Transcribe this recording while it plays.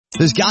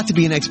There's got to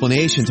be an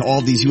explanation to all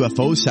of these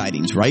UFO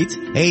sightings, right?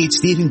 Hey, it's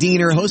Stephen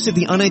Diener, host of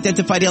the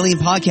Unidentified Alien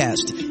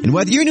Podcast. And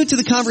whether you're new to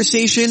the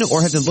conversation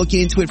or have been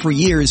looking into it for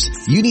years,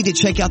 you need to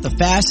check out the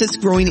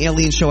fastest growing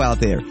alien show out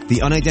there,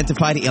 the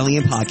Unidentified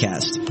Alien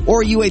Podcast,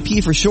 or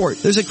UAP for short.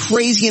 There's a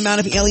crazy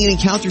amount of alien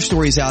encounter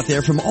stories out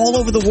there from all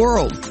over the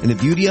world. And the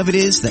beauty of it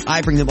is that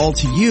I bring them all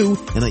to you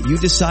and let you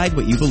decide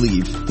what you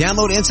believe.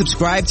 Download and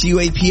subscribe to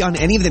UAP on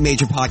any of the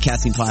major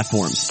podcasting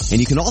platforms.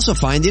 And you can also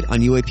find it on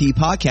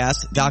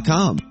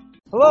UAPpodcast.com.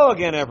 Hello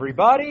again,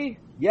 everybody.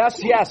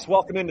 Yes,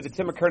 welcome into the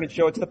Tim McKernan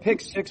Show. It's the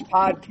Pick Six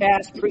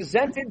Podcast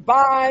presented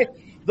by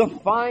the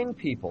fine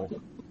people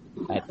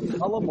at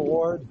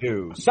Tullamore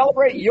Dew.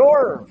 Celebrate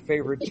your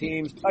favorite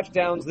team's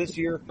touchdowns this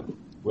year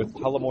with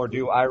Tullamore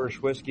Dew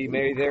Irish Whiskey.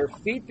 May their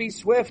feet be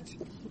swift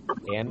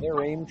and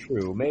their aim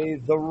true. May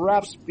the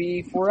refs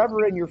be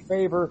forever in your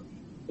favor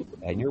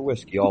and your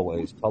whiskey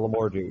always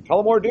Tullamore Dew.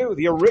 Tullamore Dew,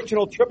 the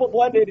original triple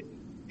blended,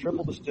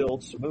 triple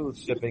distilled, smooth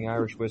sipping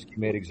Irish whiskey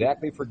made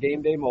exactly for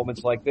game day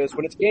moments like this.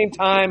 When it's game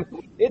time,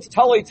 it's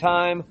Tully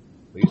time.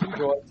 Please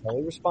enjoy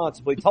Tully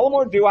responsibly.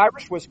 Tullamore Dew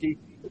Irish whiskey,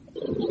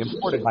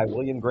 imported by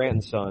William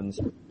Grant & Sons,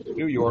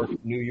 New York,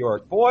 New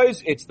York.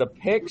 Boys, it's the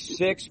Pick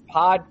Six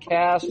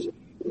Podcast,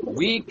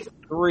 week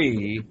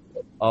 3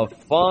 of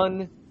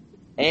fun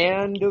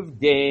and of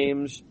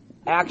games.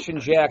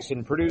 Action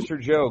Jackson, Producer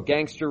Joe,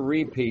 Gangster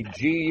Repeat,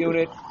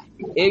 G-Unit,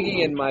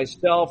 Iggy and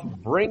myself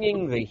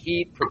bringing the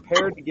heat,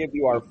 prepared to give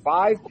you our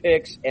 5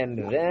 picks and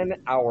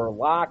then our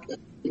lock.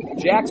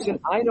 Jackson,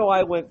 I know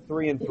I went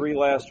 3-3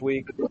 last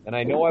week, and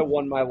I know I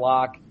won my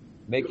lock,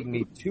 making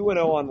me 2-0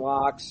 on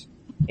locks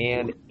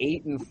and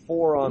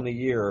 8-4 on the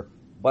year,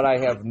 but I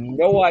have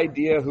no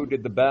idea who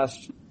did the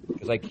best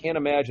because I can't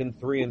imagine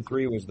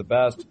 3-3 was the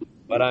best,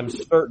 but I'm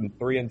certain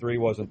 3-3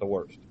 wasn't the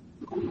worst.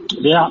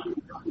 Yeah,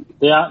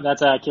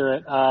 that's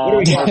accurate.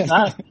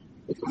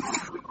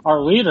 Our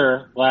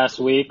leader last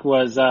week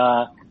was,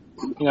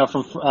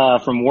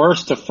 from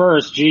worst to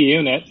first, G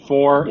Unit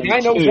 4-2. I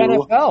know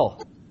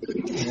NFL.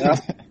 Yeah,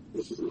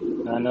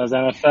 I knows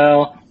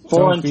NFL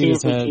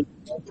 4-2.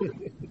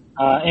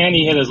 And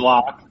he hit his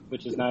lock,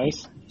 which is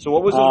nice. So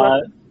what was his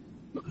record?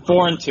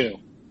 4-2.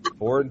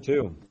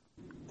 4-2.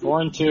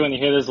 4-2, and he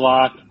hit his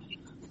lock.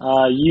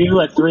 You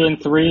at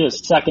 3-3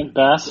 is second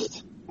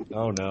best.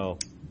 Oh no.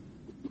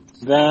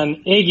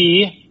 Then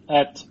Iggy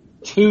at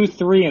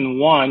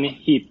 2-3-1,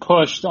 he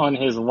pushed on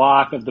his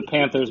lock of the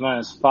Panthers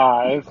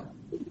 -5.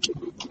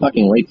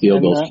 Fucking late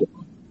field goals.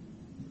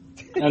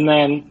 And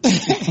then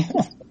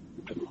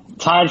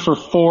tied for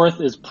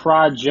fourth is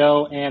Prod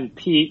Joe and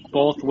Pete.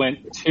 Both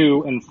went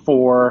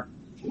 2-4.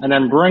 And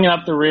then bringing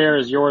up the rear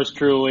is yours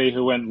truly,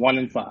 who went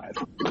 1-5.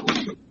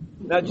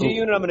 Now,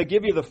 G-Unit, I'm going to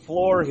give you the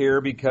floor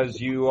here because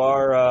you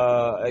are,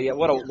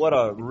 what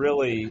a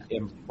really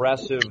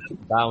impressive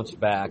bounce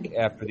back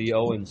after the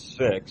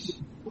 0-6.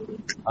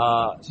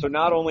 So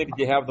not only did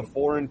you have the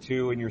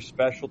 4-2 in your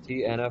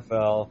specialty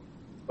NFL,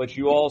 but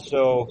you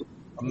also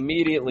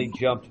immediately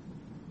jumped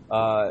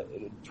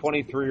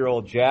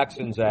 23-year-old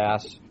Jackson's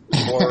ass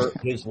for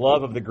his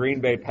love of the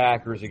Green Bay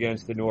Packers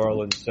against the New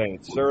Orleans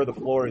Saints. Sir, the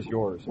floor is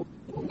yours.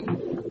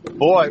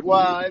 Boy, well,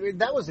 I mean,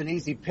 that was an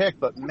easy pick,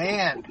 but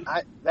man,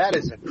 that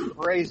is a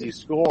crazy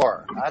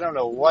score. I don't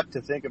know what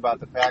to think about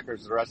the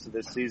Packers the rest of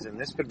this season.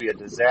 This could be a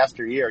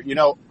disaster year. You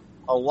know,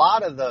 a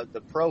lot of the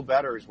pro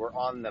bettors were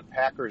on the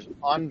Packers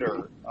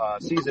under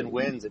season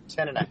wins at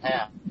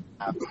 10.5.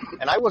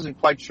 And I wasn't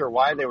quite sure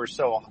why they were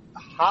so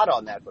hot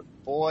on that, but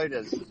boy,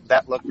 does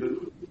that look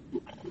good.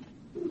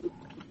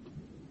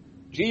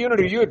 G-Unit,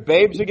 are you at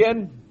Babes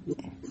again?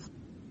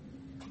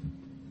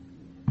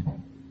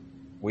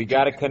 We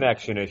got a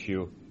connection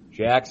issue.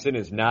 Jackson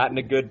is not in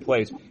a good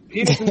place.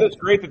 Pete, isn't this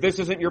great that this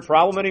isn't your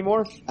problem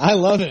anymore? I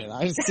love it.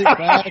 I just sit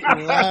back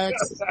and relax.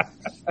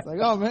 It's like,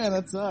 oh man,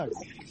 that sucks.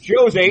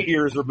 Joe's 8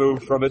 years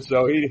removed from it,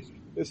 so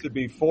this would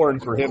be foreign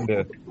for him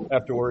to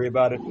have to worry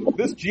about it.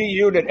 This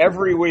G-Unit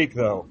every week,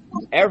 though.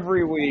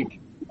 Every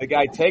week, the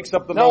guy takes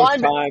up the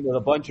most time with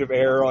a bunch of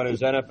error on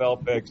his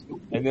NFL picks,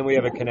 and then we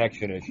have a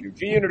connection issue.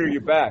 G-Unit, are you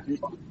back?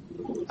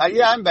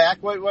 Yeah, I'm back.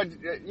 What?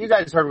 You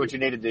guys heard what you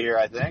needed to hear,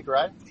 I think,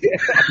 right?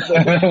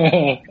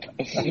 I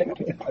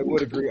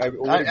would agree. I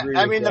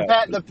mean,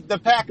 the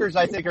Packers,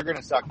 I think, are going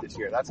to suck this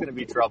year. That's going to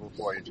be trouble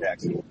for you,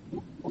 Jackson.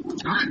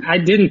 I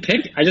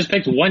just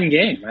picked one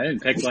game. I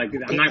didn't pick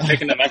I'm not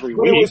picking them every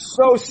week. It was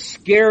so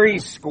scary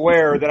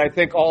square that I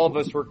think all of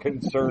us were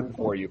concerned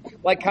for you.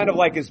 Kind of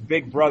like his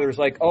big brother's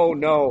like, oh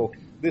no,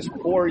 this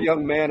poor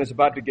young man is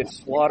about to get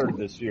slaughtered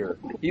this year.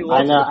 He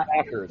loves the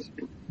Packers.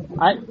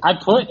 I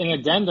put an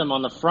addendum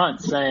on the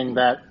front saying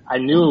that I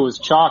knew it was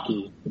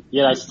chalky,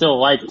 yet I still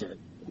liked it.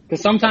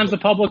 Because sometimes the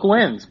public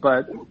wins,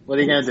 but what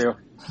are you going to do?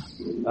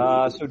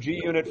 So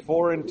G-Unit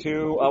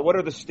 4-2. What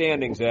are the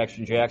standings,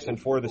 Action Jackson,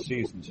 for the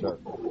season, sir?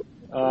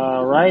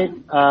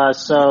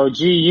 So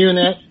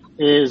G-Unit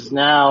is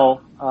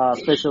now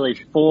officially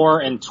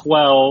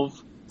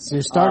 4-12. So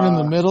you're starting in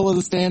the middle of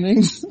the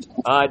standings?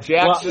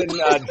 Jackson,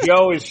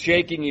 Joe is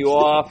shaking you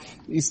off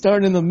He's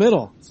starting in the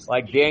middle.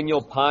 like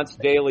Daniel Ponce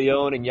de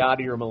Leon and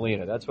Yadier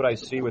Molina. That's what I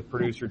see with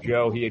producer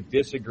Joe. He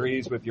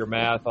disagrees with your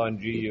math on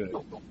G Unit.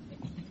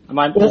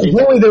 Well,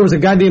 apparently there was a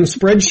goddamn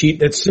spreadsheet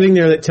that's sitting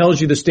there that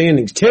tells you the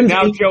standings.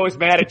 Now Joe is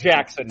mad at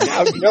Jackson.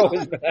 Now Joe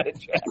is mad at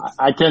Jackson.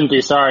 I couldn't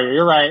be sorry.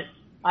 You're right.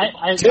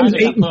 Tim's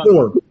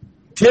 8-4.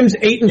 Tim's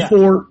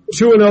 8-4.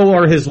 2-0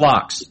 are his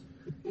locks.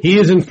 He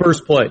is in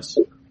first place,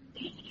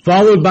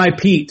 followed by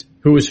Pete,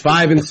 who is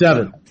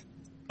 5-7,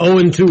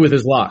 0-2 with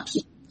his locks.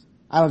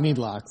 I don't need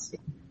locks.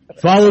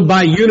 Followed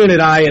by Unit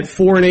and I at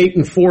 4-8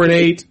 and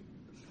 4-8.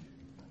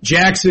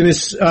 Jackson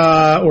is, the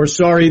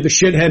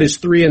shithead is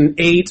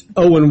 3-8,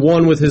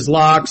 0-1 with his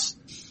locks,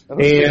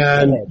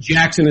 and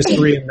Jackson is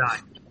 3-9.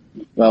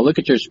 Well, look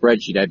at your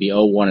spreadsheet. I'd be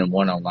 0-1 and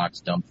 1 on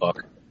locks, dumb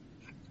fuck.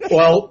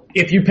 Well,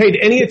 if you paid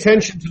any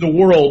attention to the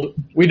world,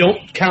 we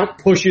don't count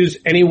pushes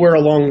anywhere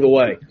along the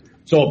way.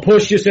 So a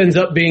push just ends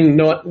up being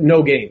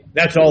no gain.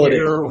 That's all it is.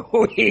 Here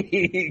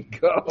we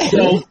go.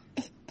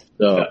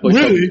 So,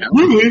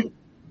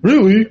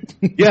 really?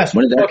 Yes.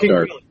 When did that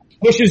start?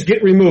 Pushes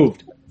get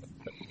removed.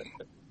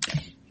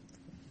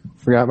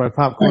 Forgot my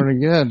popcorn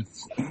again.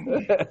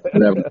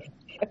 Whatever.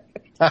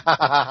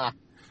 I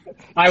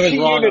was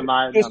wrong on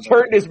my just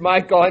turned his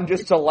mic on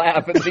just to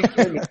laugh and then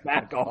turned it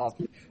back off.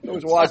 I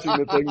was watching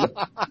the thing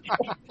the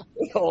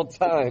whole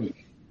time.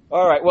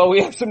 All right. Well,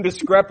 we have some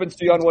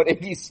discrepancy on what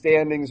Iggy's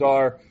standings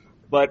are,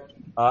 but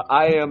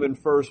I am in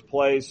first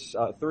place,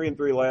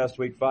 3-3 last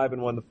week,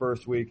 5-1 the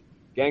first week.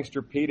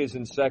 Gangster Pete is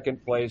in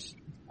second place.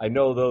 I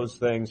know those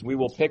things. We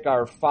will pick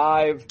our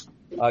 5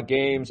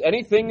 games.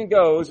 Anything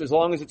goes as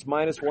long as it's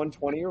minus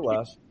 120 or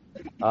less.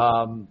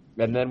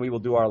 And then we will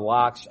do our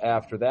locks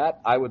after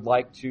that. I would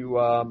like to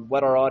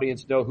let our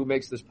audience know who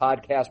makes this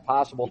podcast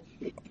possible.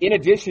 In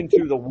addition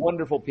to the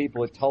wonderful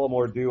people at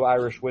Tullamore Dew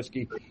Irish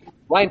Whiskey,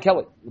 Ryan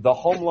Kelly,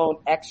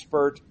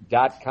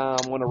 thehomeloanexpert.com.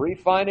 Want to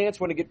refinance?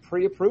 Want to get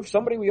pre-approved?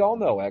 Somebody we all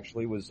know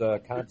actually was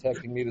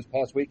contacting me this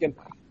past weekend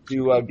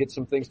to get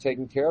some things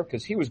taken care of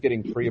because he was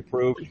getting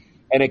pre-approved,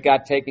 and it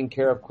got taken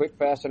care of quick,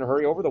 fast, in a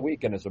hurry over the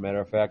weekend, as a matter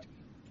of fact,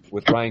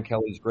 with Ryan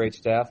Kelly's great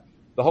staff.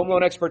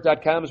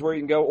 TheHomeLoanExpert.com is where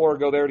you can go, or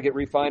go there to get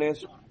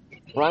refinanced.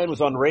 Ryan was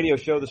on the radio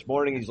show this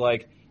morning. He's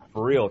like,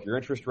 for real, if your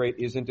interest rate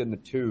isn't in the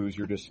 2s,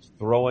 you're just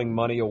throwing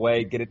money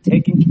away. Get it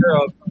taken care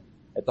of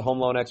at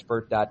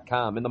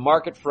TheHomeLoanExpert.com. In the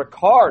market for a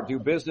car, do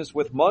business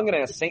with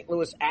Mungenast,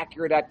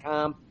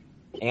 StLouisAcura.com,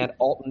 and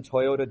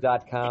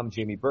AltonToyota.com.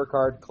 Jamie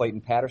Burkhardt, Clayton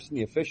Patterson,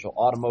 the official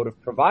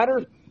automotive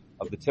provider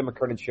of the Tim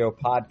McKernan Show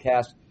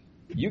podcast.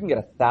 You can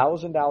get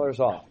 $1,000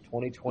 off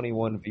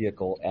 2021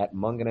 vehicle at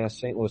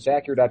Mungenast,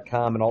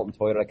 StLouisAcura.com and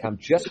AltonToyota.com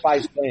just by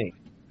saying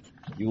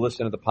you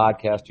listen to the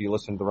podcast or you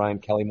listen to the Ryan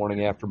Kelly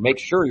Morning After. Make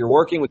sure you're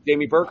working with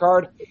Jamie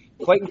Burkhardt,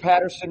 Clayton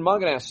Patterson,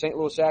 Mungenast,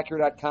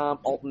 StLouisAcura.com,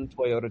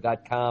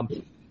 AltonToyota.com,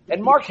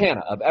 and Mark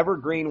Hanna of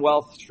Evergreen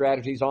Wealth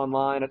Strategies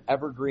online at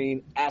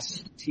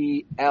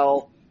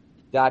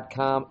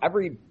EvergreenSTL.com.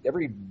 Every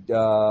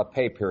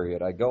pay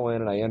period, I go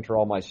in and I enter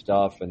all my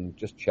stuff and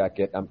just check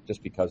it.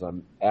 Just because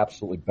I'm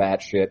absolutely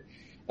batshit.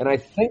 And I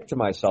think to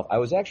myself, I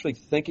was actually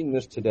thinking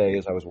this today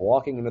as I was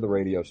walking into the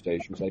radio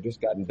station because I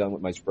just gotten done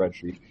with my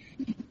spreadsheet.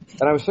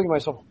 And I was thinking to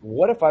myself,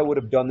 what if I would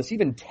have done this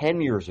even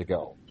 10 years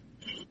ago,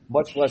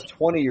 much less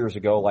 20 years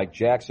ago, like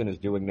Jackson is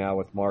doing now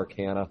with Mark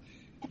Hanna?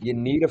 You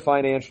need a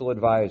financial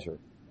advisor.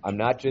 I'm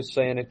not just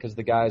saying it because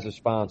the guy is a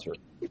sponsor.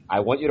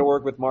 I want you to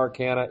work with Mark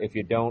Hanna. If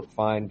you don't,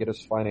 fine, get a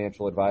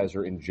financial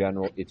advisor in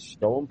general. It's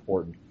so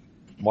important.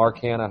 Mark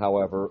Hanna,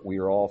 however, we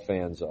are all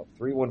fans of.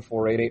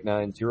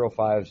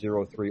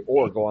 314-889-0503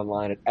 or go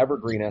online at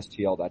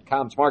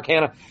evergreenstl.com. It's Mark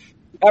Hanna,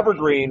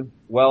 Evergreen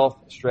Wealth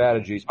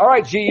Strategies. All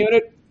right,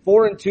 G-Unit,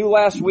 4-2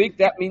 last week.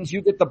 That means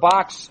you get the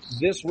box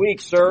this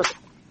week, sir.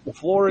 The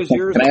floor is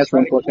yours. Can I ask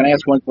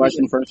one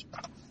question first?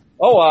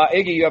 Oh,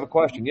 Iggy, you have a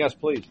question. Yes,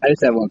 please. I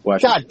just have one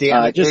question. God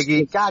damn it,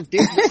 Iggy. God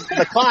damn it.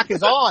 The clock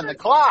is on. The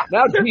clock.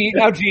 Now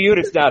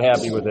G-Unit's not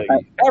happy with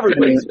Iggy.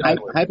 Everybody's not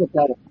happy.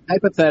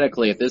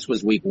 Hypothetically, if this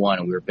was week 1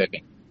 and we were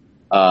picking,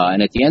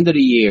 and at the end of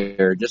the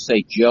year, just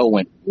say Joe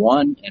went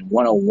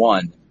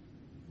 1-101,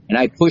 and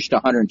I pushed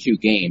 102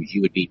 games,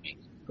 you would beat me,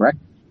 correct?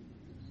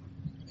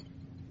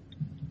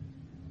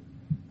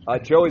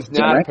 Joe is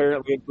not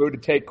apparently in mood to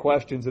take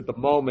questions at the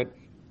moment.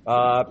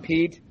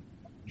 Pete,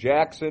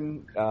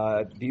 Jackson,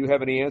 do you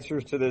have any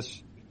answers to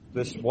this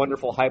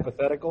wonderful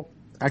hypothetical?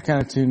 I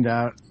kind of tuned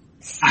out.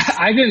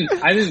 I didn't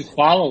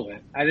follow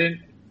it. I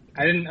didn't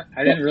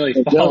really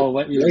follow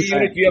what you were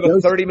saying. Do you have a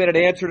 30-minute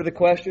answer to the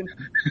question?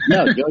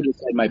 No, Joe just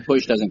said my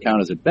push doesn't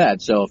count as a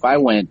bet. So if I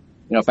went,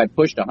 if I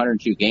pushed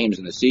 102 games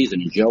in the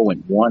season and Joe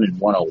went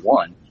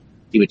 1-101,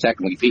 he would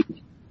technically beat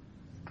me.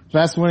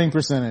 Best winning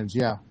percentage,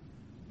 yeah.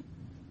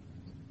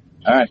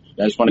 All right,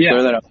 I just want to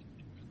clear that up.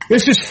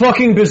 This is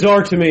fucking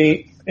bizarre to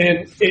me.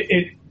 And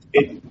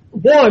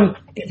one,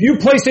 if you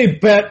place a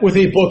bet with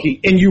a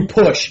bookie and you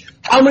push,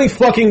 how many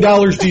fucking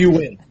dollars do you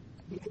win?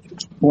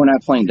 We're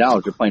not playing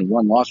dollars. We're playing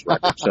one-loss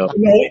record. So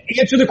No,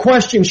 answer the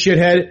question,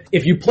 shithead.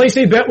 If you place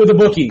a bet with a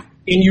bookie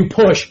and you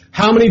push,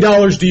 how many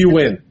dollars do you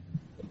win?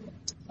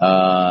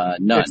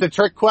 None. It's a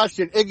trick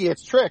question. Iggy,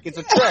 it's trick. It's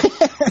a trick.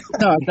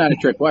 No, it's not a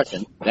trick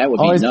question. That would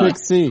be Always none. pick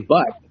C.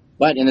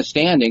 But in the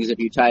standings, if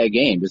you tie a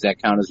game, does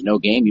that count as no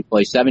game? You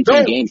play 17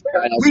 No, games. You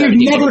tie all We've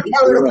 17 never games,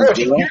 counted a push.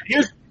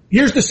 0-0.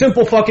 Here's the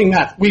simple fucking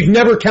math. We've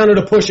never counted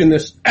a push in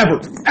this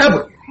ever.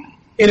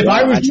 And if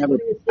I was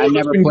I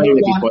never played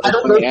it before. I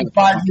don't know, in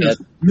 5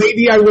 years,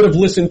 maybe I would have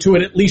listened to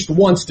it at least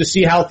once to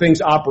see how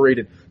things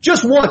operated.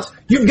 Just once.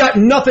 You've got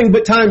nothing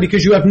but time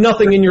because you have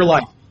nothing in your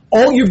life.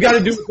 All you've got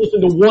to do is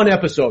listen to one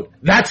episode.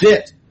 That's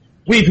it.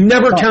 We've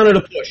never counted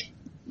a push.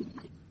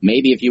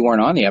 Maybe if you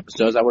weren't on the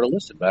episodes, I would have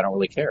listened, but I don't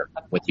really care.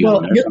 With you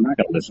on there, so I'm not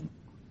going to listen.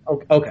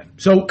 Okay.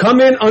 So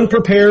come in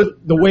unprepared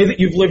the way that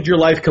you've lived your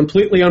life,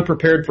 completely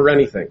unprepared for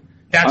anything.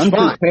 That's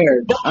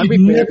Unprepared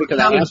because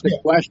I asked the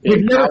question.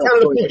 We've never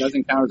counted a push.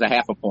 Doesn't count as a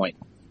half a point.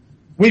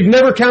 We've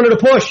never counted a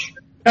push.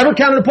 Ever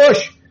counted a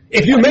push.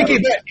 If you make a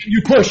bet and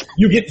you push,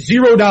 you get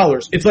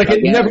 $0. It's like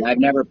it never. I've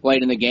never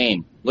played in the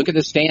game. Look at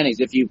the standings.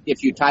 If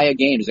you tie a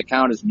game, does it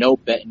count as no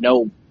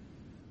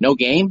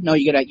game? No,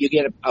 you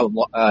get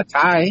a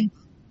tie.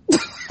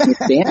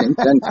 Standings.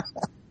 Then,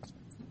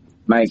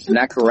 am I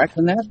not correct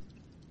in that?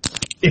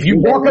 If you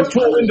walk up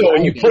to a window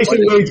and you place a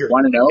wager,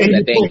 want to know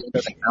that they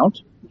doesn't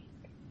count?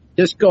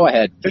 Just go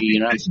ahead,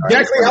 Gene. I'm sorry.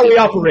 Exactly how we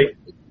operate.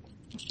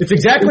 It's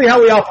exactly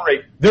how we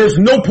operate. There's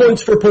no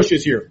points for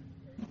pushes here.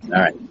 All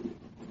right.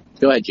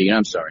 Go ahead, Gene.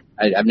 I'm sorry.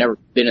 I've never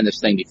been in this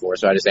thing before,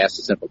 so I just asked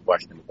a simple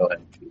question. Go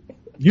ahead.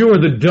 You are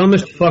the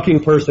dumbest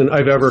fucking person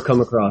I've ever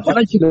come across. Why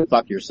don't you go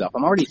fuck yourself?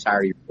 I'm already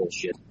tired of your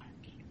bullshit.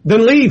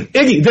 Then leave.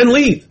 Iggy, then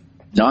leave.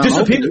 No, I'm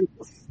disappear.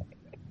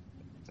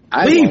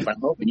 I'm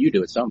hoping you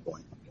do at some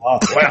point. Oh,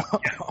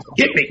 well.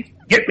 Get me.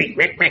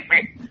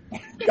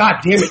 God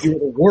damn it, you're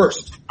the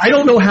worst. I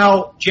don't know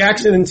how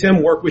Jackson and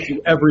Tim work with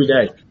you every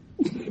day.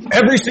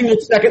 Every single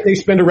second they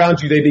spend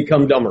around you, they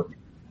become dumber.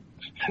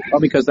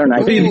 Well, because they're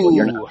nice people.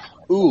 You're not.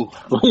 Ooh.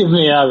 Leave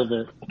me out of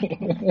it.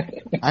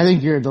 I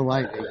think you're a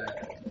delight.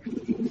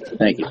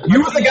 Thank you.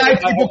 You are the guy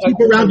people keep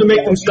around to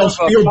make themselves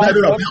feel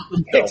better about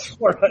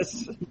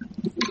themselves.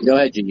 Go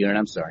ahead, Gene.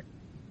 I'm sorry.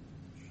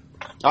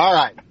 All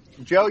right.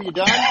 Joe, you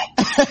done?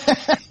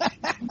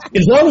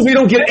 As long as we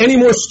don't get any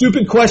more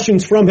stupid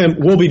questions from him,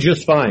 we'll be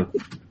just fine.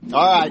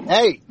 All right.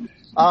 Hey,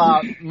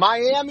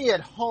 Miami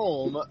at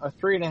home, a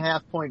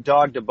 3.5 point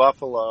dog to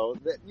Buffalo.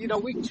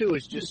 Week 2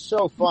 is just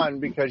so fun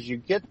because you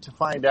get to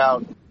find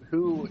out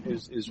who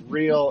is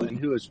real and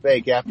who is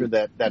fake after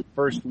that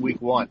first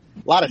week 1.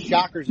 A lot of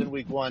shockers in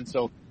week 1.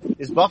 So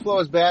is Buffalo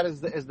as bad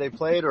as they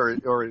played, or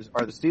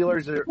are the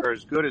Steelers are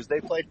as good as they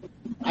played?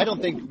 I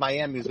don't think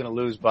Miami is going to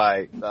lose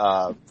by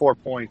 4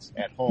 points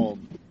at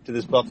home to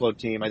this Buffalo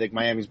team. I think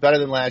Miami's better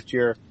than last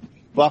year.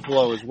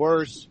 Buffalo is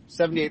worse.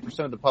 78%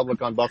 of the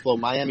public on Buffalo.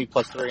 Miami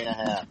plus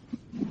 3.5.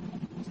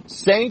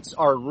 Saints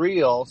are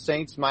real.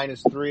 Saints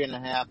minus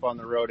 3.5 on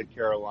the road at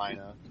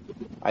Carolina.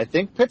 I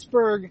think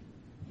Pittsburgh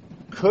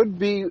could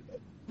be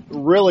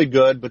really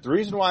good, but the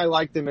reason why I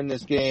like them in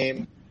this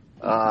game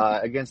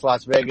against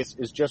Las Vegas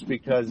is just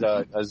because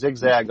a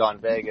zigzag on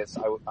Vegas.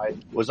 I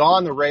was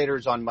on the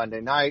Raiders on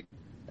Monday night.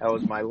 That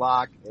was my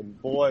lock,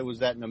 and boy, was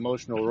that an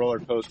emotional roller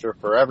coaster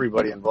for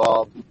everybody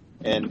involved.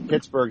 And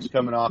Pittsburgh's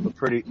coming off a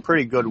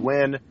pretty good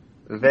win.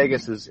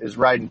 Vegas is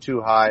riding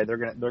too high. They're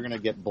gonna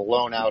get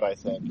blown out, I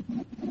think,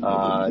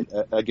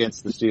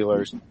 against the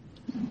Steelers.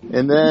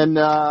 And then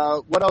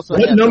what else?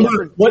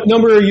 What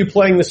number are you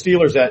playing the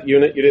Steelers at,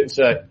 Unit? You didn't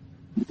say.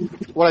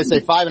 What I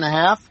say,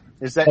 5.5?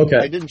 Is that okay?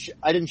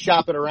 I didn't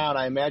shop it around.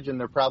 I imagine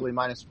they're probably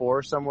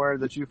 -4 somewhere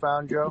that you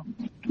found, Joe.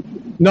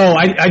 No,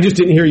 I just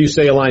didn't hear you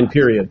say a line.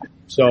 Period.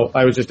 So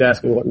I was just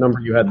asking what number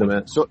you had them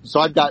at. So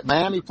I've got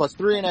Miami plus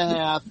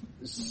 3.5,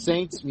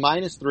 Saints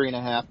minus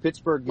 3.5,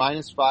 Pittsburgh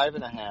minus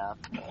 5.5,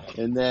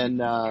 and then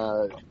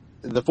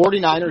the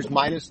 49ers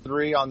minus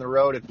 3 on the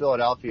road at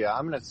Philadelphia.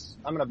 I'm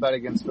gonna bet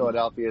against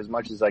Philadelphia as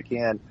much as I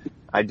can.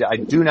 I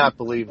do not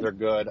believe they're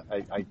good.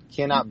 I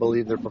cannot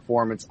believe their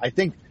performance. I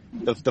think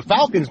the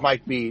Falcons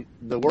might be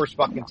the worst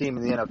fucking team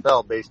in the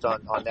NFL based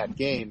on that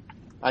game.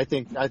 I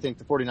think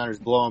the 49ers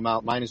blow them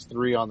out, minus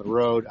 3 on the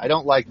road. I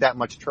don't like that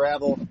much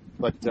travel,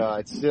 but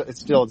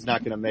it's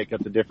not going to make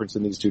up the difference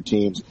in these two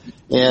teams.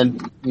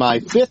 And my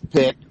 5th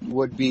pick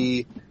would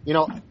be,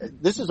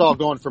 this is all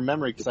going from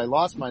memory because I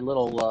lost my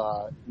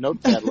little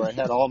notepad where I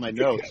had all my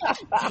notes.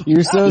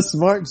 You're so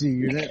smart,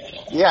 G-Unit.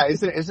 Yeah,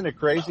 isn't it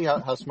crazy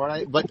how smart I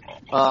am? But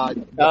I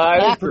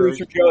think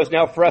producer Joe is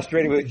now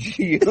frustrated with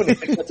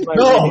G-Unit.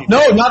 No,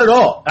 not at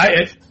all.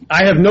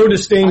 I have no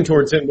disdain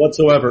towards him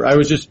whatsoever. I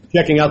was just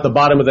checking out the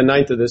bottom of the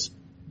 9th of this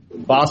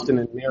Boston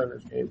and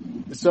Mariners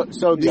game. So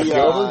the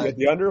over,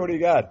 the under. What do you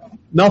got?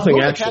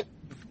 Nothing actually.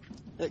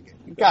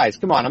 Guys,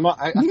 come on!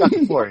 I got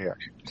the floor here.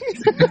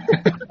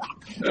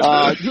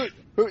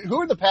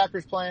 Who are the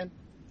Packers playing?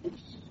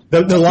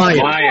 The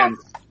Lions.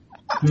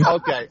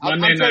 Okay,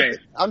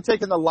 I'm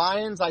taking the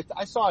Lions.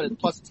 I saw it at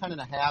plus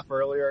 10.5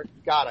 earlier.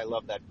 God, I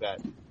love that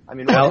bet. I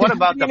mean, what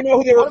about I didn't even know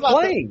who they were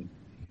playing.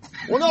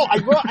 Well, no,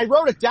 I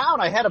wrote it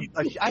down. I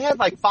had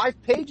like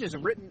 5 pages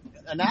of written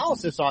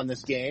analysis on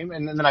this game,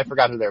 and then I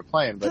forgot who they were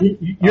playing. But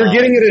You're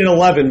getting it at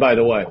 11, by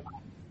the way.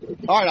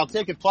 All right, I'll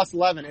take it plus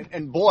 11.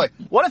 And boy,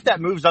 what if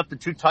that moves up to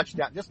 2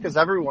 touchdowns? Just because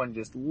everyone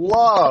just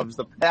loves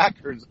the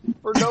Packers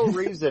for no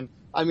reason.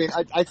 I mean,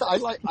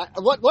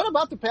 what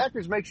about the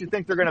Packers makes you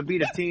think they're going to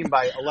beat a team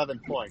by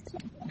 11 points?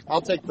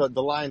 I'll take the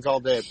Lions all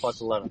day at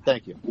plus 11.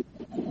 Thank you.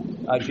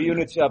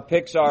 G-Unit's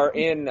picks are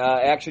in.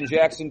 Action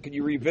Jackson, could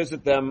you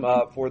revisit them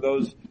for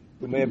those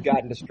who may have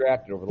gotten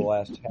distracted over the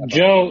last half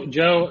hour?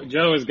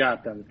 Joe has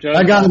got them.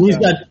 I got him. He's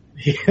got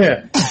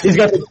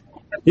the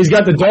I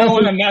don't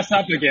want to Dolphins. mess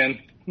up again.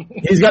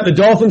 He's got the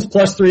Dolphins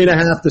plus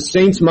 3.5, the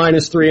Saints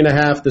minus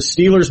 3.5, the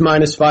Steelers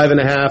minus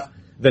 5.5,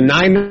 the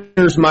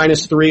Niners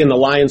minus 3, and the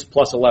Lions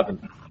plus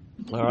 11.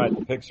 All right,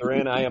 the picks are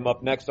in. I am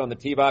up next on the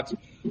T-Box,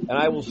 and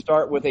I will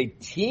start with a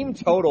team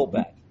total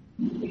bet.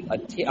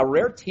 A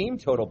rare team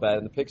total bet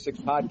in the Pick 6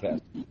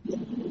 podcast.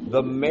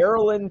 The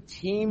Maryland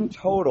team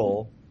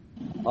total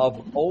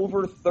of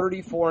over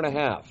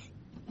 34.5.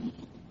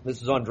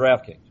 This is on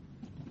DraftKings.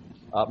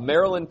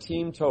 Maryland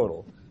team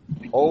total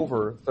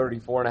over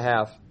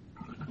 34.5.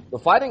 The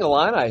Fighting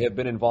Illini have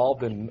been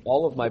involved in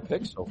all of my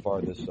picks so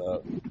far this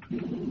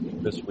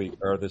week,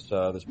 or this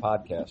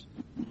podcast.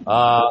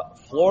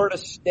 Florida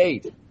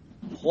State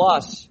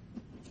plus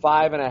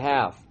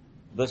 5.5.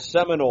 The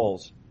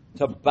Seminoles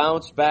to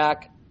bounce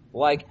back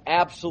like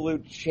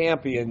absolute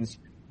champions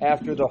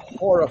after the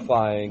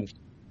horrifying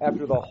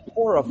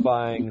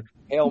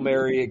Hail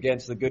Mary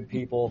against the good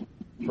people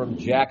from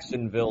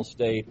Jacksonville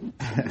State.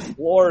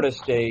 Florida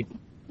State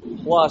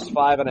plus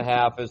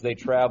 5.5 as they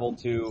travel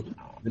to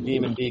the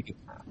Demon Deacons.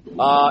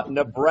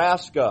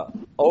 Nebraska,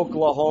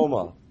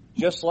 Oklahoma,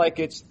 just like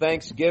it's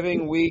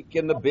Thanksgiving week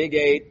in the Big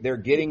 8, they're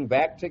getting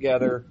back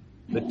together.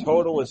 The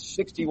total is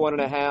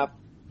 61.5.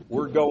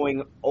 We're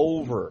going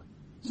over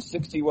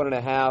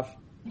 61.5.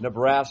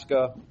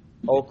 Nebraska,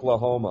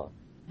 Oklahoma.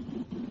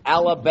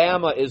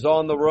 Alabama is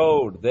on the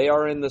road. They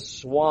are in the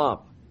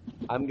swamp.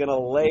 I'm going to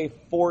lay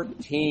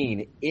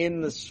 14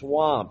 in the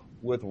swamp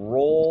with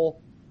Roll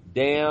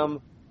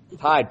Damn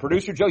Tide.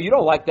 Producer Joe, you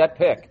don't like that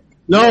pick.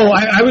 No,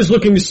 I was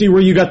looking to see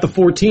where you got the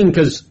 14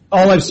 because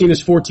all I've seen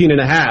is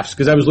 14.5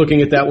 because I was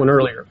looking at that one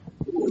earlier.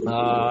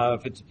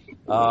 If it's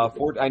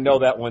I know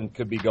that one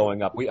could be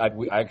going up. I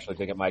actually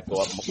think it might go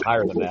up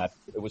higher than that.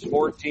 It was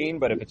 14,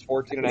 but if it's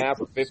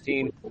 14.5 or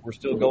 15, we're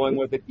still going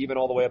with it, even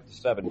all the way up to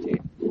 17.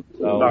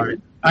 So, all right.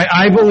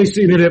 I've only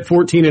seen it at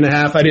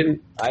 14.5.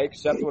 I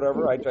accept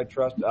whatever. I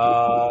trust.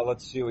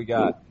 Let's see what we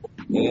got.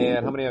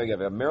 And how many have we got?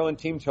 We got Maryland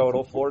team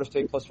total, Florida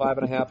State plus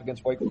 5.5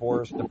 against Wake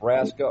Forest,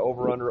 Nebraska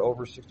over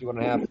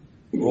 61.5,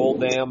 Roll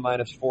Dam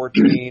minus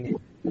 14,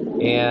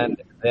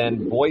 and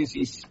then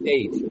Boise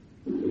State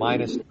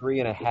minus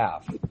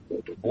 3.5.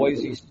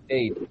 Boise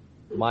State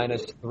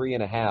minus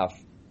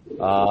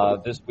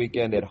 3.5 this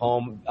weekend at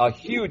home. A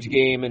huge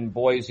game in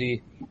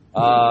Boise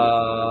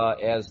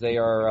as they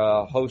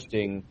are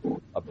hosting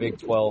a Big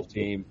 12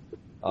 team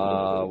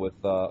with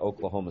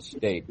Oklahoma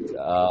State.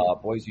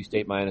 Boise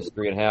State minus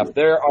 3.5.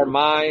 There are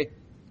my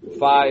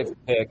 5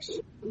 picks.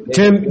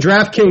 Tim,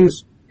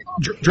 DraftKings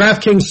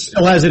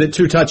still has it at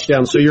 2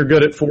 touchdowns, so you're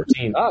good at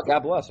 14. Oh,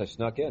 God bless. I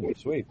snuck in.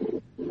 Sweet.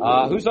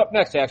 Who's up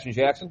next, Action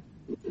Jackson?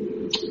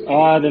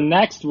 The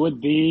next would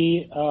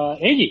be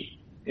Iggy.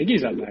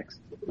 Iggy's up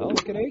next. Oh,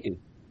 look at Iggy.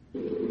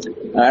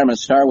 I'm going to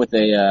start with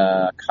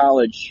a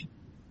college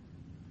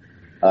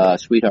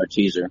sweetheart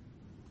teaser.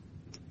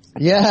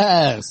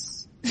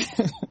 Yes.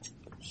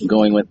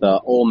 Going with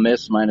Ole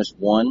Miss minus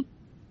 1,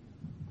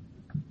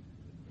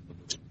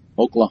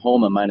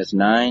 Oklahoma minus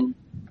 9,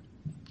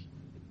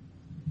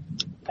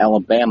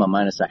 Alabama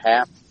minus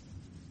 0.5,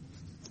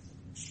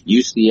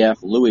 UCF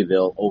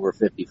Louisville over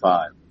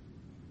 55.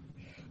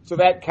 So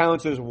that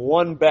counts as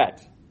one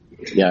bet.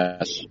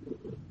 Yes.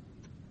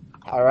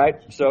 All right.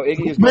 So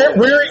Iggy is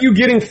Where are you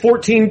getting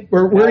 14?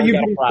 Or where are you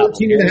getting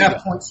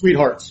 14.5 point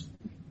sweethearts?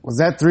 Was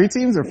that 3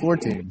 teams or 4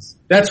 teams?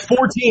 That's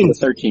 14.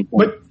 13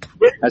 point.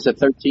 That's a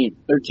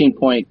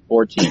 13.14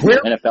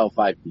 NFL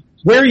 5 teams.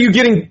 Where are you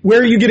getting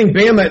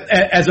Bama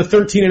as a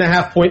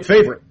 13.5 point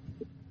favorite?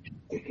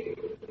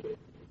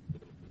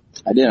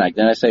 Didn't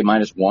I say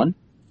minus 1?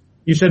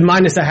 You said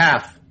minus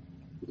 0.5.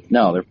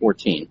 No, they're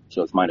 14,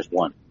 so it's minus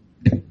 1.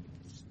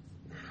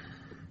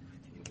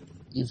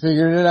 You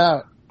figured it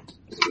out.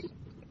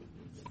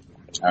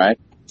 All right.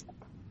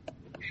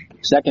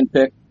 Second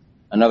pick,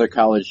 another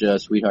college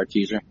sweetheart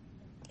teaser.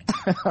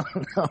 Oh,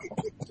 no.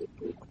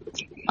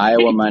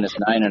 Iowa minus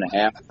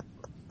 9.5.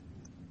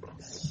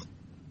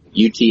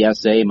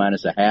 UTSA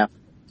minus 0.5.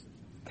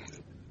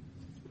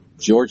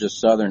 Georgia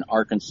Southern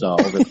Arkansas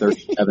over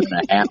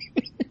 37.5.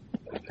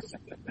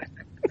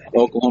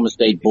 Oklahoma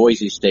State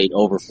Boise State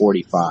over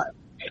 45.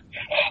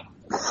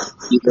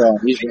 These can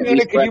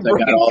you break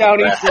down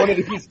each one of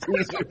these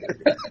teasers?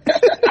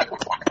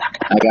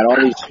 I got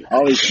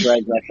all these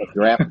spreads at the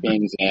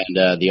DraftKings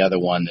and the other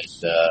one that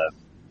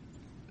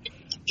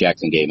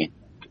Jackson gave me.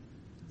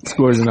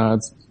 Scores and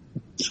odds.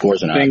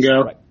 Scores and odds.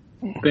 Bingo. Right.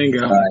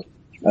 Bingo. All right.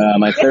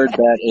 My third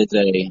bet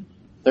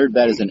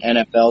is an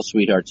NFL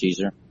sweetheart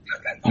teaser.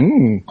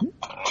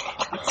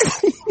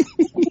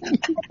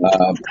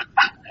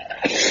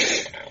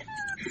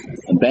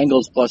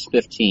 Bengals plus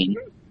 15.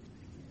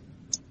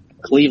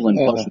 Cleveland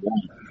plus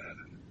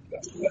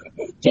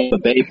 1. Tampa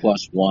Bay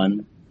plus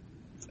 1.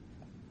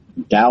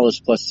 Dallas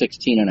plus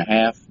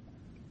 16.5.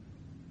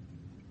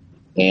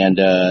 And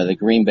the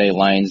Green Bay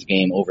Lions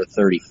game over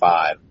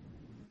 35.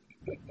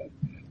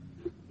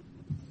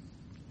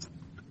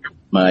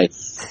 My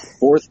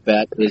fourth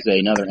bet is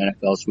another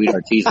NFL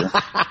sweetheart teaser.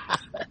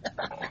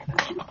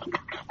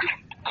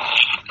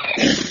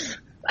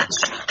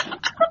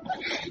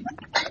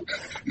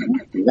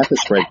 You got the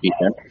spreadsheet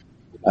there.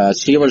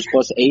 Steelers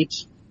plus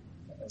 8.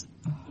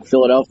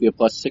 Philadelphia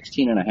plus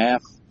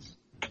 16.5.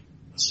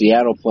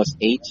 Seattle plus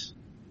 8.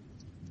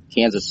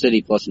 Kansas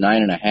City plus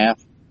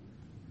 9.5.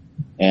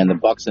 And the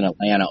Bucks in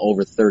Atlanta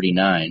over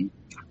 39.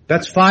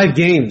 That's 5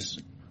 games.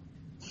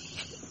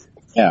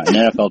 Yeah, an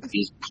NFL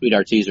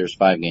sweetheart teaser is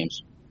 5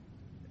 games.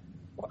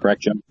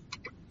 Correct, Jim?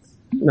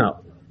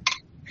 No.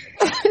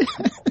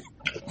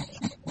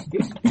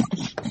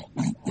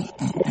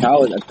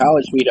 A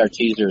college sweetheart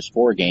teaser is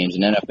 4 games.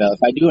 An NFL, if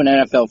I do an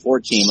NFL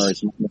 4-teamer,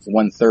 it's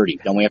 130.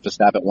 Don't we have to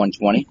stop at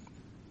 120?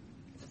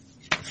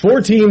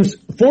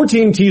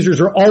 4-team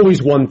teasers are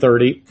always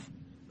 130,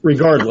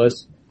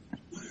 regardless.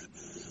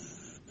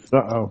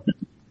 Uh-oh.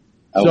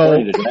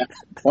 According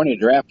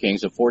to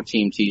DraftKings, a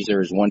 4-team teaser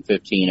is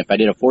 115. If I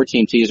did a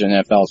 4-team teaser in the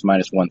NFL, it's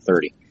minus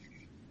 130.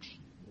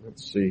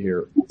 Let's see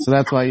here. So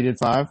that's why you did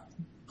 5?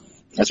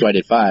 That's why I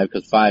did 5,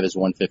 because 5 is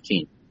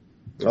 115.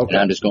 Okay. And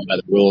I'm just going by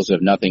the rules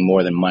of nothing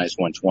more than minus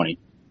 120.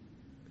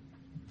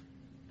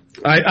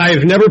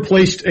 I've never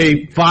placed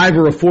a 5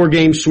 or a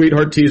 4-game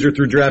sweetheart teaser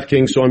through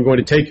DraftKings, so I'm going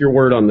to take your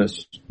word on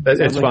this.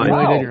 It's fine. You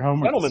really did your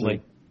homework.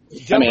 Gentlemanly.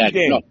 I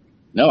mean,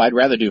 no, I'd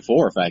rather do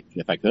 4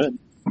 if I could.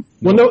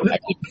 Well, no,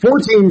 4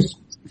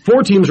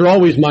 teams are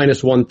always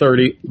minus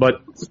 130,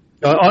 but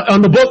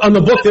on the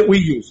book that we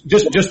use,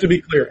 just to be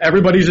clear,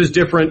 everybody's is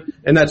different,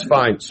 and that's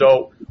fine.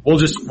 So we're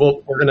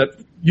gonna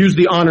use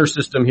the honor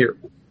system here.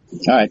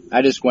 All right,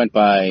 I just went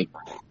by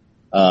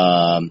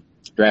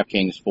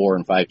DraftKings 4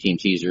 and 5-team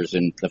teasers,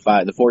 and the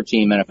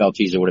 4-team NFL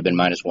teaser would have been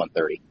minus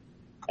 130.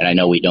 And I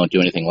know we don't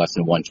do anything less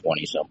than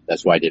 120, so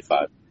that's why I did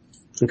 5.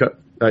 Okay,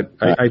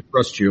 I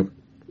trust you.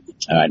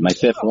 All right, my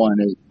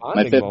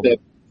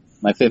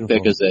fifth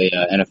pick is a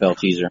NFL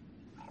teaser.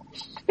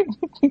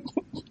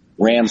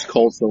 Rams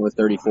Colts over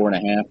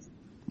 34.5.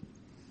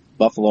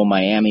 Buffalo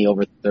Miami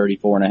over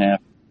 34.5.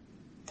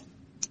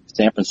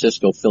 San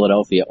Francisco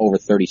Philadelphia over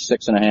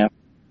 36.5.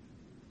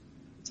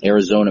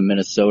 Arizona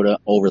Minnesota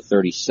over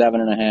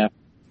 37.5.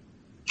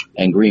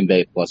 And Green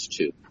Bay plus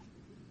 2.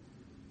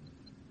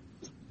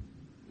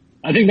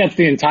 I think that's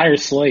the entire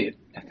slate.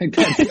 I think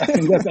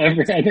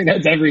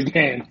that's every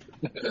game.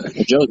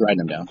 Joe's writing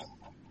them down.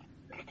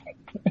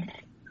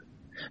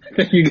 I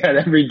think you got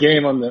every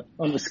game on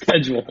the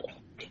schedule.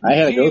 I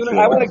had to go through.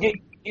 I want to get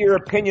your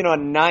opinion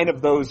on 9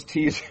 of those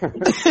teasers.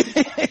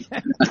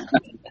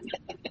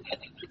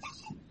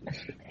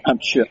 I'm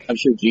sure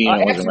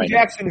Gino wasn't right.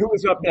 Jackson, who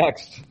is up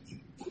next?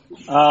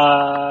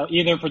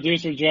 Either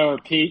producer Joe or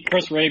Pete.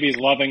 Chris Raby's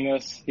loving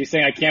this. He's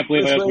saying, I can't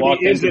believe I just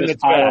walked into this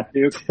pile of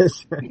puke.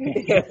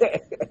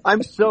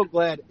 I'm so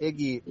glad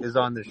Iggy is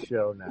on the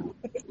show now.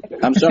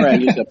 I'm sorry I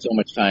used up so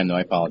much time, though.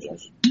 I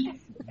apologize.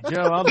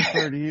 Joe, I'll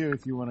defer to you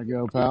if you want to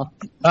go, pal.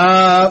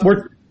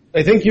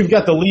 I think you've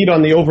got the lead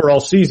on the overall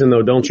season,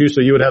 though, don't you?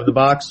 So you would have the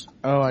box?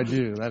 Oh, I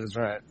do. That is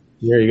right.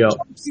 There you go.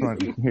 Just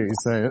wanted to hear you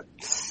say it.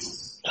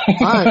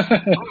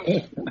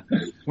 Hi.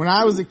 When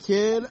I was a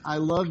kid, I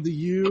loved the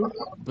U,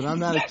 but I'm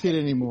not a kid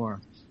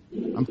anymore.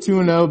 I'm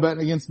 2-0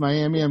 betting against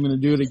Miami. I'm going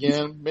to do it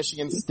again.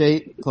 Michigan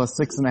State plus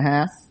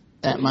 6.5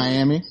 at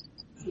Miami.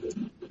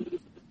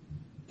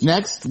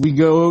 Next, we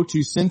go to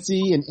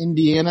Cincy and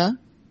Indiana.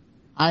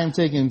 I am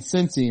taking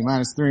Cincy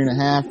minus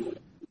 3.5.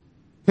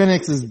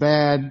 Penix is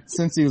bad.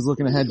 Cincy was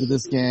looking ahead to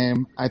this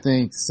game. I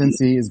think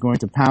Cincy is going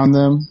to pound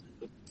them.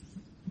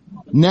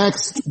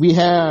 Next, we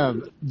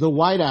have the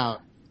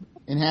whiteout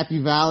in Happy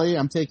Valley.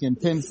 I'm taking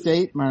Penn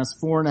State minus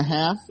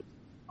 4.5.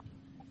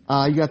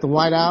 You got the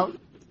whiteout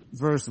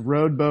versus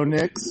Road Bo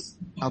Nix.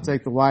 I'll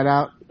take the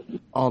whiteout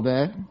all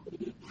day.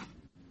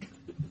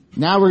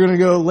 Now we're going to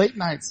go late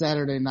night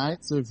Saturday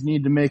night. So if you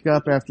need to make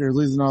up after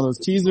losing all those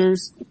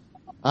teasers,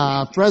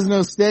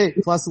 Fresno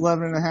State plus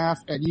 11.5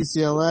 at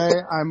UCLA.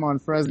 I'm on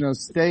Fresno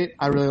State.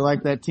 I really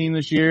like that team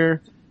this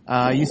year.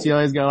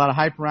 UCLA's got a lot of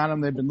hype around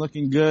them. They've been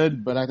looking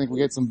good, but I think we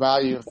get some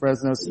value at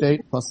Fresno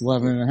State plus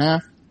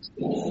 11.5.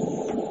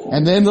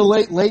 And then the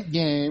late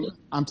game,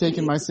 I'm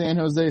taking my San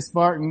Jose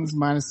Spartans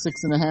minus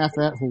 6.5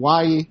 at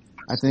Hawaii.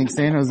 I think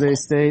San Jose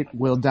State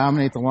will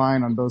dominate the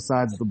line on both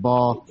sides of the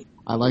ball.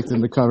 I like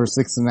them to cover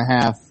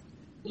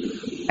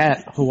 6.5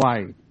 at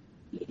Hawaii.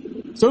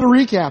 So to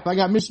recap, I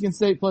got Michigan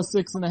State plus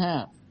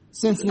 6.5,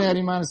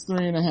 Cincinnati minus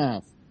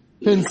 3.5,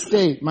 Penn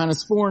State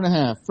minus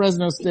 4.5,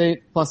 Fresno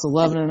State plus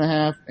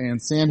 11.5,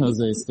 and San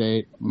Jose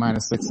State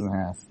minus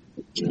 6.5.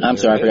 I'm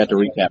sorry, I forgot to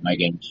recap my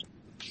games.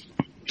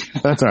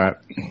 That's all right.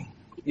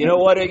 You know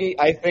what, Iggy?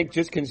 I think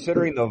just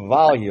considering the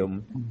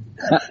volume,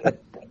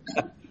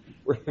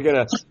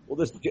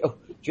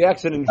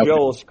 Jackson and Joe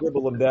will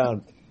scribble them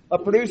down.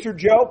 Producer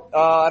Joe,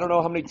 I don't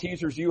know how many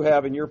teasers you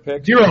have in your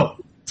pick. 0.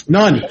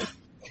 None. How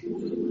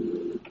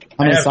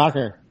many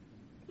soccer?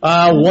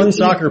 One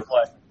soccer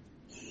play.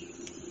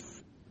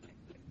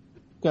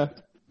 Okay.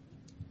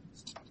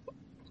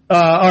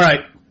 All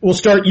right. We'll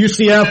start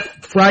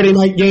UCF Friday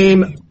night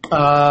game.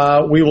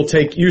 We will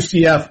take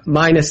UCF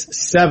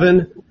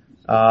 -7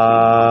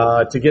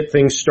 to get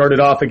things started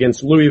off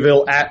against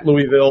Louisville at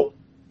Louisville.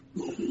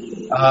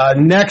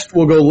 Next,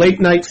 we'll go late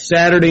night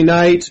Saturday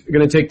night. We're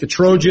going to take the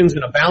Trojans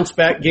in a bounce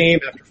back game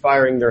after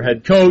firing their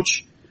head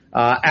coach.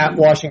 At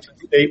Washington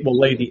State, we'll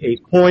lay the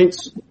 8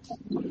 points.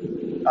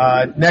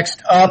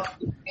 Next up,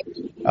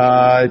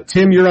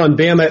 Tim, you're on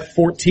Bama at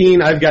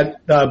 14. I've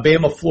got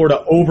Bama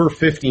Florida over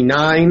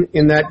 59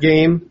 in that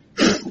game.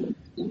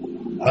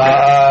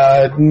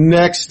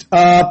 Next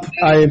up,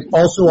 I'm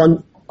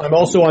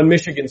also on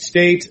Michigan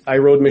State. I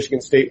rode Michigan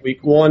State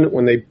week 1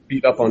 when they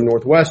beat up on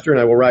Northwestern.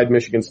 I will ride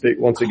Michigan State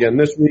once again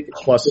this week,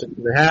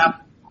 +6.5.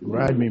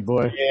 Ride me,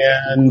 boy.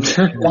 And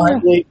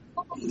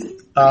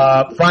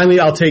finally,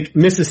 I'll take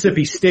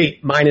Mississippi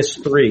State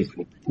 -3.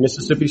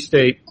 Mississippi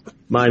State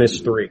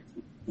 -3.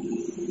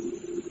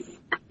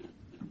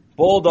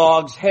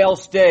 Bulldogs, Hail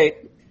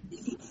State.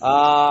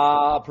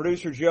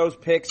 Producer Joe's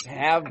picks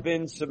have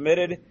been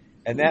submitted,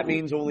 and that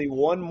means only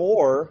one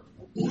more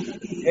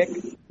pick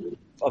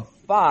of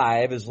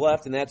 5 is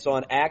left, and that's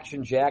on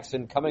Action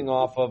Jackson coming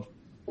off of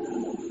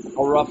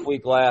a rough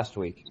week last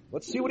week.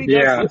 Let's see what he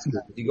does. Is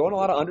he going a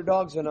lot of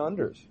underdogs and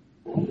unders?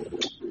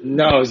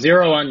 No,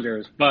 0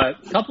 unders,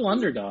 but a couple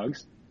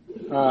underdogs.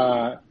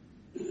 I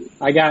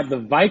got the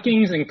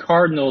Vikings and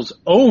Cardinals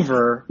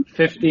over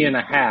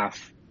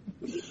 50.5.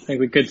 I think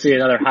we could see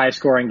another high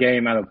scoring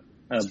game out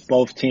of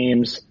both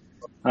teams.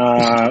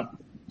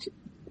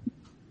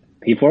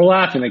 People are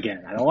laughing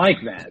again. I don't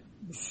like that.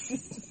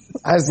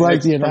 I just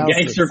like the analysis.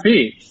 Gangster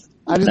Pete.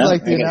 I just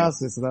like the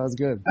analysis, so that was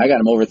good. I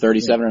got him over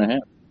 37.5.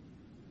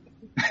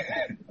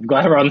 I'm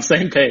glad we're on the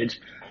same page.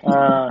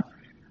 Then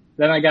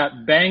I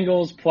got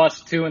Bengals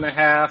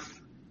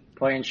 +2.5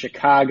 playing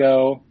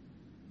Chicago.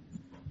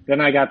 Then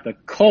I got the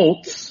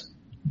Colts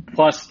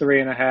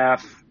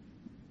 +3.5.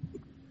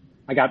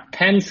 I got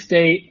Penn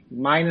State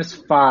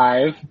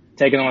 -5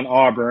 taking on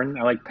Auburn.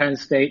 I like Penn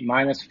State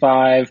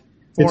 -5.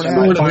 It's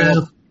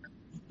 4.5.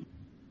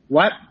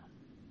 What?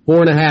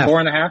 4.5.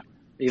 4.5?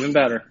 Even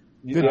better.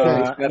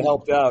 That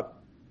helped out.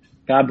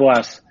 God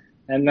bless.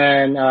 And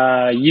then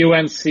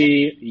UNC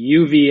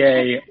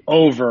UVA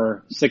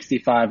over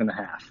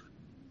 65.5.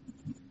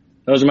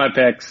 Those are my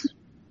picks.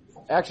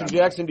 Action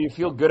Jackson, do you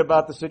feel good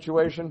about the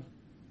situation?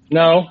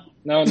 No,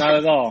 not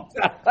at all.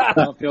 I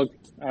don't feel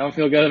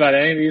good about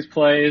any of these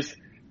plays.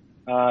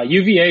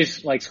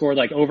 UVA's scored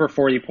over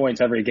 40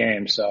 points every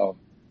game, so.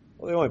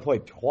 Well, they only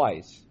played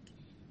twice.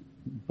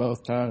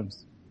 Both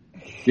times.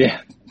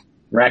 Yeah.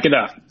 Rack it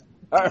up.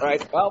 All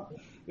right. Well,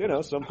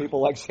 some people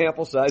like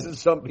sample sizes,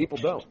 some people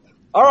don't.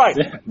 All right.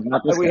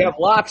 We have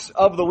locks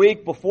of the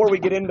week. Before we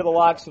get into the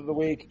locks of the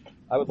week,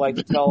 I would like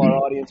to tell our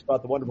audience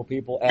about the wonderful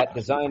people at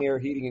Design Air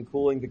Heating and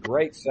Cooling. The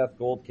great Seth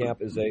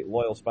Goldcamp is a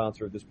loyal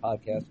sponsor of this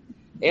podcast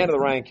and of the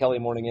Ryan Kelly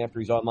Morning After.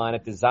 He's online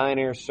at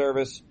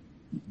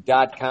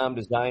designairservice.com,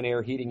 Design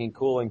Air Heating and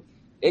Cooling.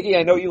 Iggy,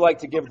 I know you like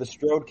to give the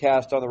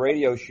Strodecast on the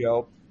radio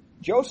show.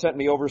 Joe sent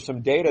me over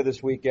some data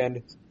this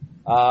weekend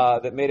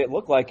that made it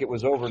look like it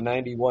was over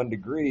 91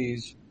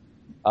 degrees.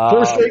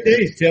 4 straight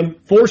days, Tim.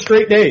 4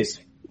 straight days.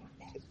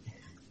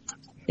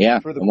 Yeah,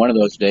 and one of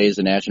those days,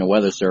 the National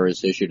Weather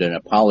Service issued an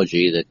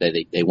apology that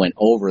they went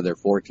over their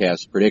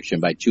forecast prediction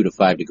by 2 to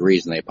 5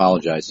 degrees, and they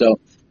apologized. So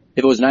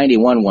if it was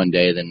 91 one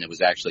day, then it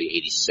was actually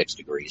 86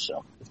 degrees.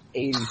 So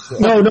 86.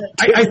 No,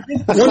 I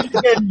think once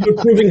again you're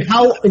proving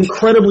how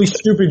incredibly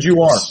stupid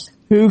you are.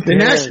 The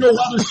National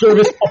Weather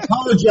Service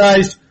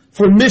apologized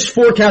for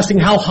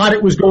misforecasting how hot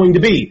it was going to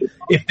be.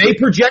 If they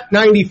project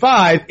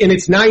 95 and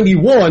it's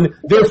 91,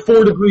 they're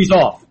 4 degrees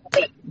off.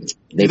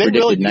 They predicted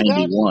really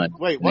 91.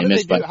 Wait, what do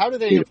they do? How do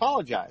they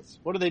apologize?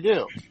 What do they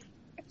do?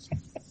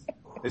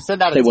 They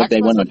send out a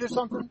text message or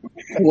something?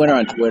 They went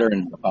on Twitter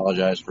and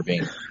apologized for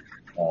being.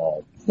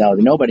 No,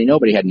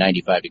 nobody had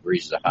 95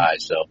 degrees as a high,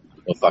 so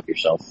go fuck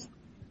yourself.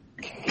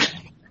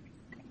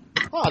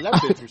 Oh,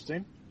 that's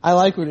interesting. I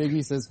like when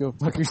Iggy says go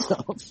fuck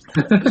yourself.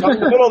 I'm in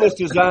the middle of this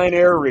Design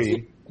Air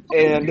read,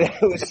 and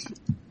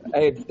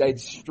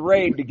I'd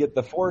strayed to get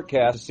the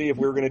forecast to see if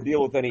we were going to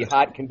deal with any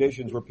hot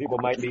conditions where people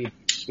might need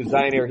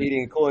Design Air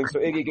Heating and Cooling. So,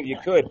 Iggy, if you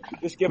could,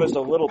 just give us a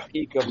little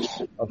peek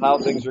of how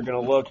things are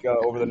going to look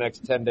over the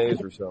next 10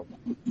 days or so.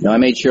 No, I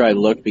made sure I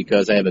looked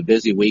because I have a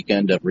busy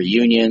weekend of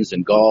reunions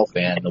and golf,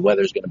 and the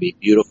weather's going to be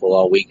beautiful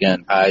all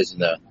weekend. Highs in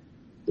the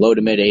low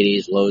to mid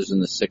 80s, lows in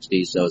the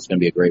 60s, so it's going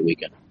to be a great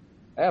weekend.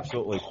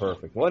 Absolutely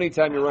perfect. Well,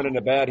 anytime you run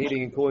into bad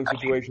heating and cooling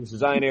situations,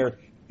 Design Air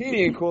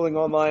Heating and Cooling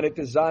online at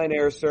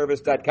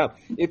designairservice.com.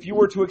 If you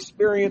were to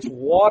experience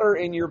water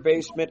in your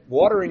basement,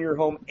 water in your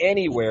home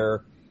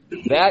anywhere,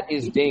 That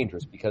is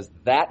dangerous because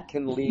that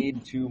can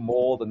lead to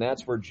mold, and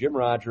that's where Jim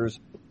Rogers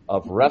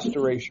of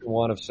Restoration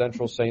One of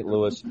Central St.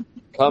 Louis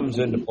comes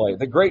into play.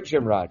 The great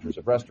Jim Rogers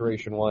of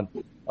Restoration One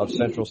of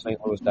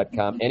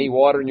CentralSt.Louis.com. Any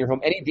water in your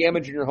home, any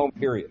damage in your home,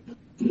 period.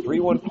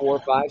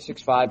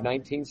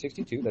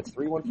 314-565-1962. That's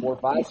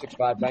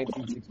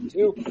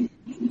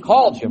 314-565-1962.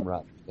 Call Jim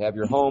Rogers to have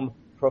your home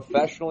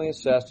professionally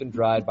assessed and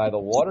dried by the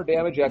water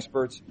damage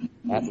experts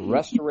at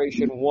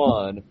Restoration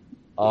One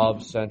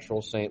of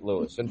Central St.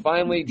 Louis. And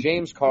finally,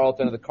 James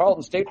Carlton of the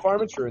Carlton State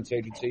Farm Insurance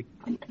Agency.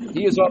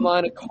 He is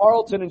online at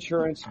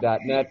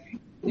carltoninsurance.net.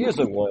 He is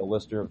a loyal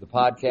listener of the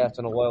podcast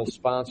and a loyal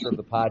sponsor of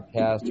the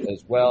podcast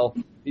as well.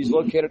 He's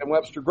located in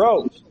Webster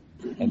Groves,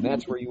 and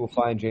that's where you will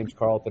find James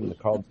Carlton and the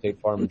Carlton State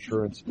Farm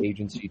Insurance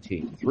Agency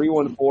team.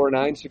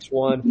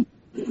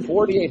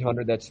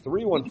 314-961-4800. That's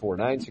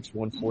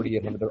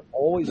 314-961-4800. They're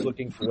always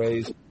looking for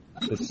ways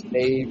to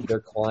save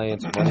their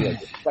clients money. I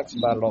get texts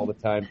about it all the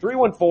time.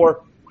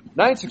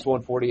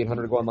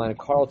 314-961-4800. Go online at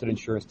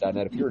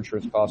carltoninsurance.net. If your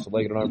insurance costs a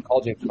leg and an arm,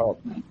 call James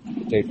Carlton,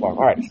 State Farm.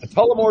 All right, the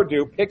Tullamore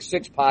Dew Pick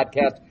 6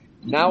 podcast.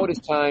 Now it is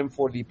time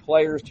for the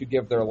players to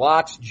give their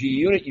locks.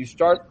 G-Unit, you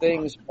start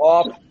things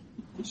off.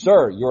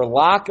 Sir, your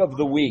lock of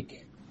the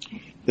week.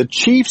 The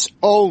Chiefs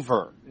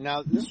over.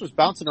 Now, this was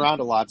bouncing around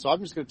a lot, so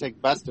I'm just going to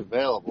take best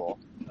available,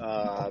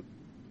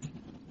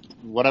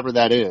 whatever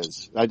that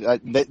is.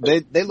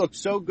 They look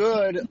so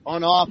good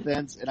on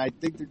offense, and I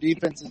think their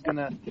defense is going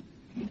to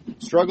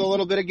struggle a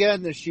little bit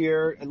again this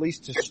year, at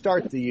least to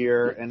start the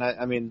year. And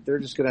I mean, they're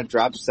just going to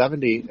drop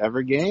 70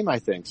 every game, I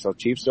think. So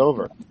Chiefs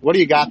over. What do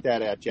you got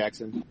that at,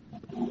 Jackson?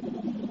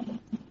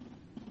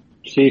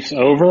 Chiefs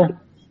over?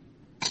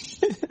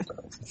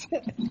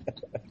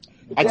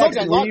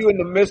 Were you in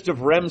the midst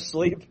of REM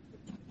sleep?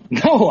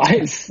 No,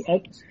 I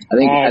think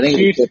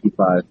it's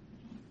 55.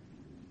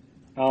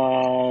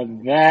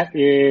 That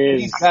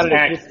is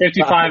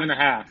 55 and a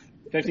half.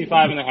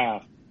 55 and a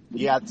half.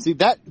 Yeah, see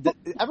that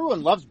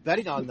everyone loves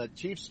betting on the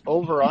Chiefs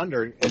over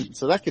under, and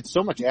so that gets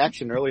so much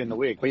action early in the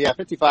week. But yeah,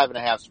 55 and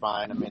a half is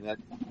fine. I mean,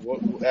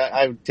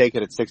 I would take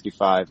it at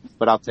 65,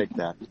 but I'll take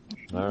that.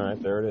 All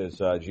right, there it is.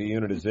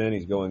 G-Unit is in.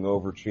 He's going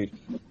over Chiefs.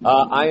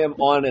 I am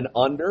on an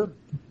under.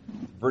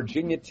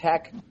 Virginia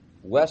Tech,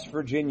 West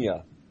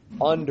Virginia,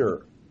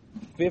 under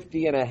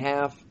 50 and a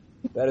half.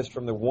 That is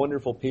from the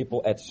wonderful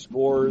people at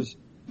Scores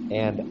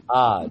and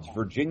Odds.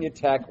 Virginia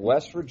Tech,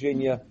 West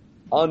Virginia,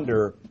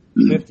 under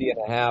 50 and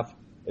a half,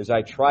 as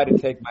I try to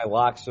take my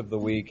locks of the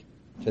week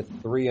to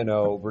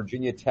 3-0.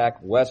 Virginia Tech,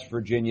 West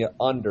Virginia,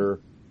 under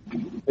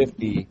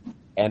 50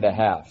 and a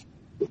half.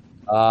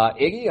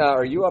 Iggy,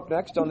 are you up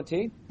next on the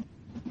tee?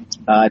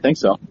 I think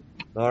so.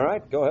 All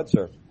right, go ahead,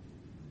 sir.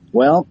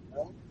 Well,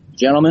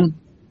 gentlemen,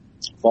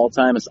 fall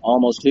time is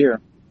almost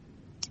here.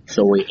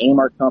 So we aim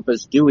our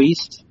compass due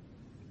east,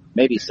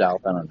 maybe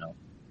south, I don't know,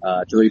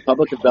 to the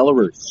Republic of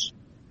Belarus.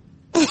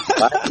 5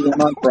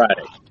 p.m. on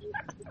Friday.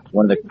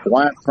 One of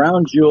the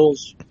crown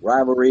jewels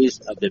rivalries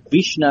of the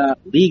Vishna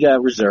Liga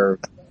Reserve.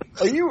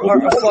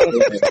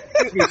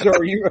 Excuse me, sir,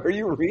 are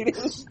you reading?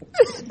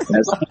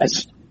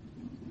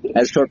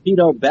 As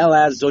Torpedo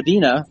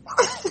Belazodina,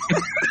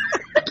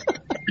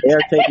 they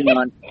are taking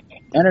on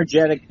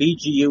energetic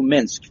BGU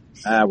Minsk.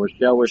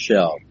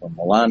 Rochelle, from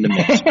Milan to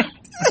Minsk.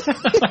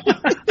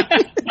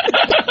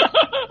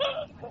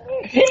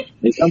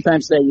 They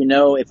sometimes say,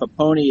 if a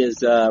pony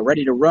is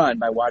ready to run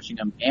by watching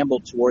them amble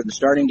toward the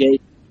starting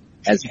gate,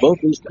 as both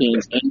these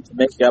teams aim to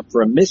make up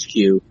for a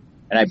miscue,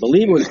 and I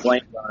believe it was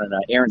blamed on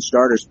Aaron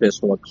Starter's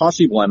pistol, a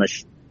costly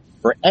blemish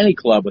for any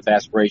club with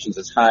aspirations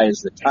as high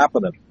as the top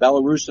of the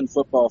Belarusian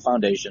Football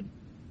Foundation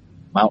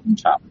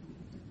mountaintop.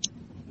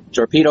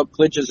 Torpedo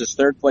clinches his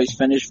third-place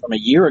finish from a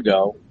year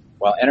ago,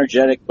 while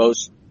Energetic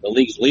boasts the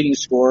league's leading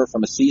scorer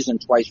from a season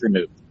twice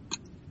removed.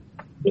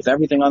 With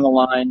everything on the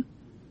line,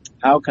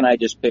 how can I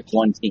just pick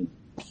one team?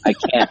 I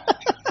can't.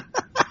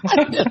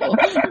 You're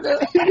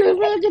gonna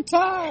make a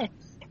tie.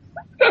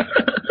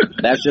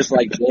 That's just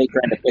like Jay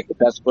trying to pick the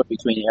best foot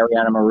between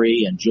Ariana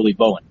Marie and Julie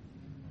Bowen.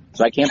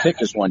 So I can't pick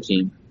this one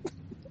team.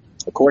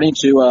 According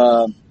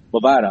to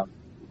Bovada,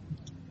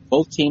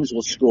 both teams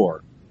will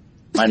score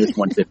minus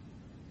 150.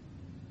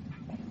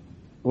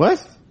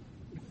 What?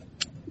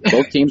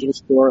 Both teams will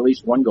score at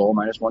least one goal,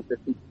 minus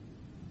 150.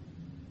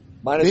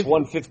 Minus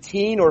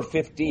 115 or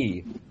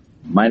 50?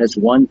 Minus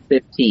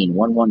 115,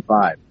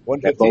 115.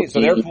 115.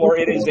 So therefore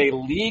it is a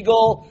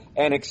legal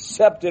and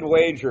accepted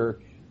wager.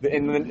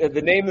 And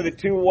the name of the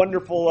two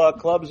wonderful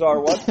clubs are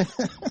what?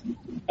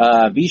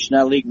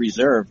 Vishna League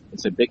Reserve.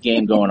 It's a big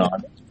game going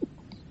on.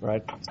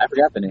 Right. I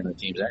forgot the name of the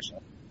teams,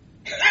 actually.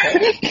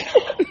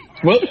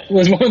 What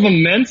was one of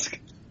them Minsk?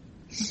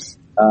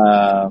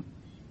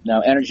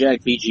 Now,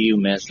 energetic BGU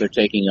Minsk, they're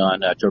taking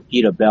on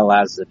Torpedo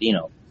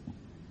Belazadino.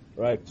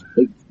 Right.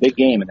 Big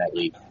game in that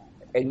league.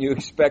 And you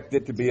expect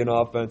it to be an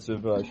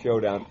offensive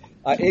showdown.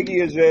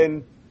 Iggy is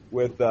in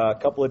with a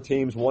couple of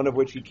teams, one of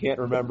which he can't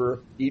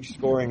remember, each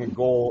scoring a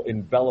goal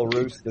in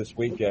Belarus this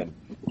weekend.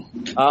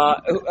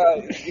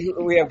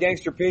 We have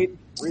Gangster Pete.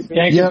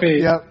 Gangster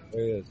Pete. Yep.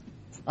 There he is.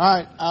 All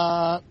right.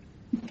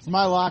 For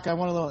my lock, I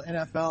want a little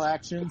NFL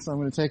action, so I'm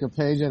going to take a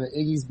page out of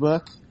Iggy's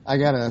book. I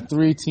got a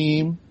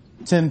 3-team,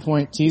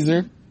 10-point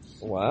teaser.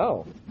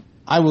 Wow.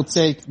 I will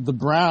take the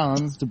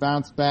Browns to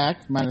bounce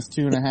back,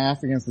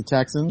 -2.5 against the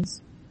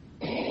Texans.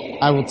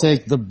 I will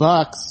take the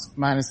Bucks,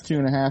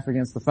 -2.5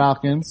 against the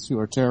Falcons, who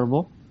are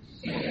terrible.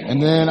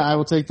 And then I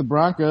will take the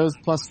Broncos,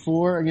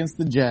 +4 against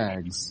the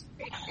Jags.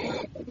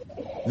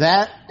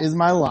 That is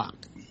my lock.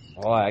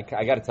 Oh, I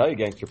got to tell you,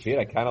 Gangster Pete,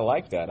 I kind of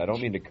like that. I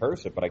don't mean to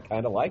curse it, but I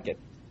kind of like it.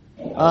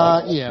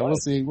 Yeah, we'll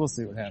see. We'll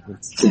see what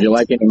happens. Did you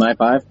like any of my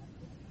 5?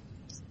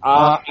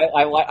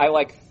 I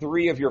like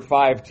 3 of your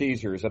 5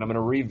 teasers, and I'm going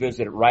to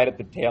revisit it right at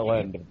the tail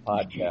end of the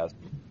podcast.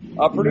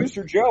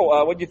 Producer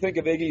Joe, what do you think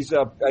of Iggy's?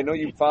 I know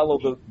you follow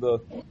the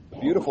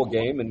beautiful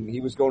game, and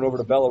he was going over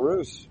to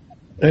Belarus.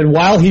 And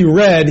while he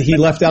read, he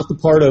left out the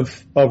part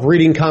of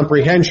reading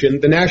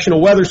comprehension. The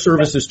National Weather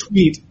Service's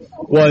tweet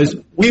was,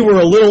 "We were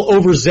a little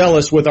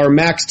overzealous with our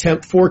max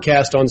temp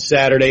forecast on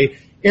Saturday,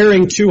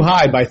 airing too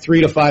high by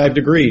 3 to 5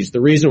 degrees.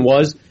 The reason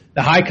was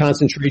the high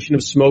concentration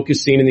of smoke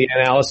is seen in the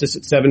analysis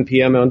at 7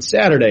 p.m. on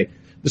Saturday.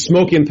 The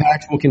smoke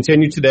impact will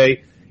continue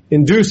today,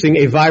 inducing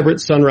a vibrant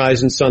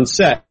sunrise and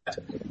sunset."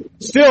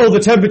 Still, the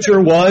temperature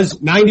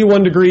was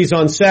 91 degrees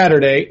on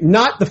Saturday,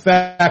 not the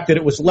fact that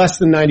it was less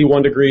than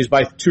 91 degrees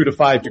by 2 to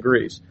 5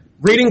 degrees.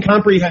 Reading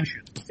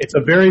comprehension. It's a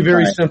very,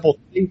 very simple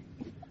thing.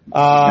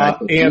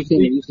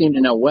 You seem to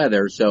know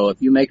weather, so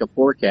if you make a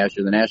forecast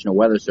for the National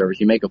Weather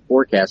Service, you make a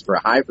forecast for a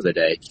high for the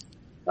day.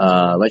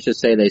 Let's just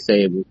say they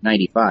say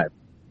 95.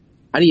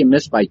 How do you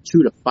miss by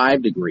 2 to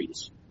 5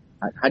 degrees?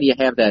 How do you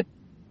have that?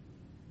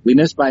 We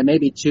miss by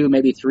maybe 2,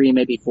 maybe 3,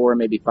 maybe 4,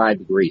 maybe 5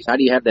 degrees. How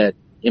do you have that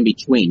in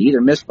between? You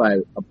either miss by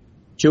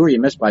 2 or you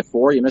miss by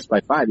 4, or you miss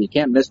by 5. You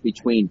can't miss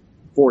between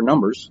 4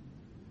 numbers.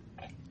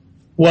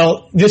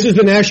 Well, this is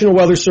the National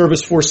Weather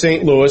Service for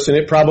St. Louis, and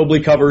it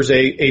probably covers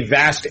a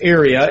vast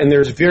area, and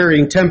there's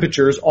varying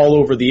temperatures all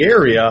over the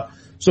area.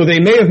 So they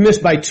may have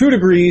missed by 2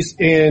 degrees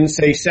in,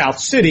 say, South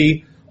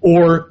City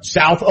or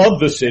south of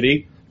the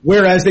city,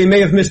 whereas they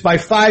may have missed by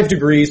 5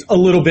 degrees a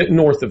little bit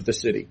north of the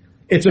city.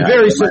 It's a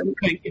very simple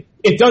thing.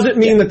 It doesn't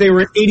mean that they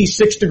were at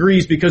 86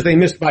 degrees because they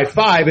missed by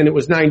 5 and it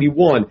was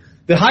 91.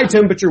 The high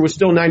temperature was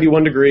still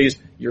 91 degrees.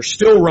 You're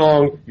still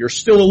wrong. You're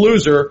still a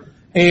loser.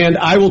 And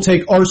I will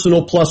take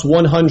Arsenal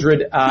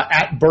 +100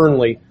 at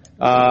Burnley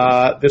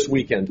this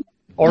weekend.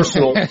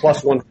 Arsenal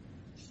 +100.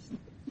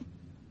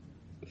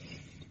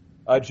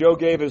 Joe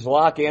gave his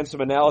lock and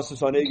some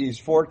analysis on Iggy's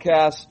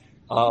forecast.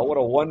 What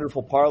a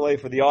wonderful parlay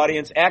for the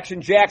audience.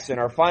 Action Jackson,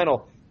 our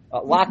final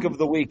lock of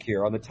the week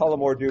here on the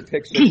Tullamore Dew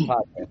Pick 6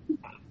 podcast.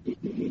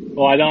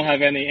 Well, I don't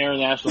have any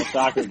international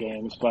soccer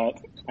games, but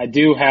I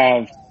do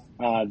have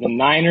the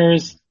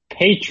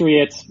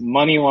Niners-Patriots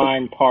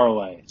moneyline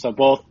parlay. So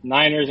both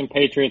Niners and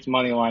Patriots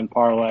moneyline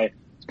parlay.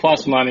 It's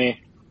plus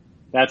money.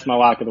 That's my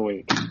lock of the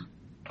week.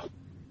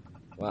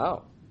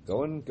 Wow.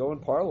 Going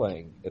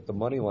parlaying at the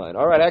money line.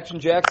 All right, Action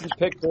Jackson's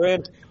picks are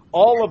in.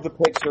 All of the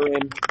picks are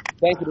in.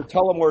 Thank you to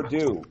Tullamore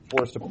Dew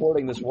for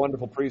supporting this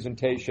wonderful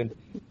presentation.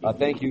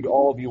 Thank you to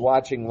all of you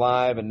watching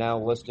live and now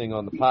listening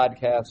on the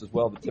podcast as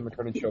well, the Tim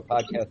McKernan Show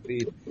podcast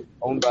feed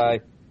owned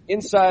by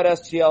Inside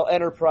STL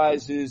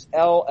Enterprises,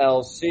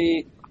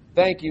 LLC.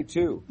 Thank you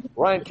to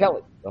Ryan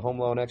Kelly, the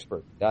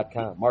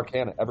HomeLoanExpert.com, Mark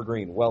Hanna,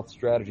 Evergreen Wealth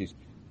Strategies,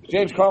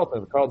 James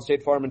Carlton, the Carlton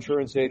State Farm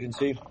Insurance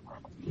Agency,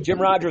 Jim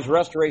Rogers,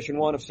 Restoration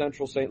One of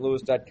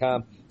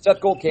CentralSt.Louis.com,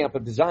 Seth Goldcamp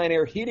of Design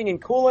Air Heating and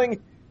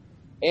Cooling,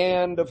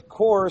 and, of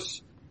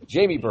course,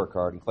 Jamie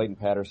Burkhardt and Clayton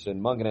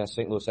Patterson, Munganess,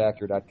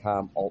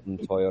 StLouisAcura.com,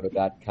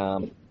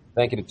 AltonToyota.com.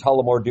 Thank you to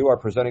Tullamore Dew, our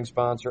presenting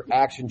sponsor,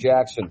 Action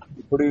Jackson,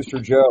 Producer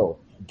Joe,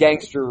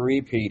 Gangster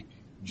Repeat,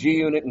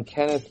 G-Unit and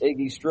Kenneth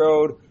Iggy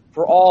Strode,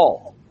 for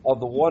all of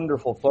the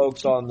wonderful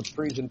folks on the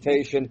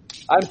presentation.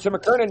 I'm Tim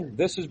McKernan.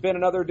 This has been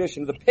another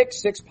edition of the Pick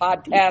 6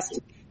 podcast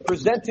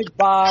presented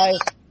by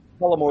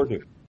Tullamore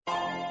Dew.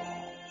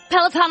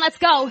 Peloton, let's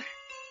go.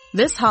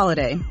 This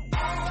holiday,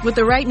 with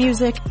the right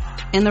music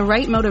and the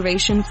right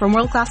motivation from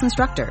world-class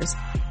instructors,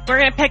 we're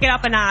going to pick it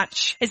up a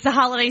notch. It's the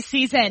holiday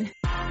season.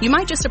 You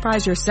might just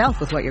surprise yourself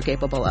with what you're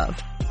capable of.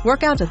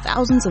 Work out to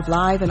thousands of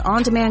live and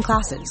on-demand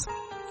classes,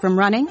 from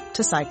running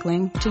to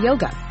cycling to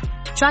yoga.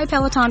 Try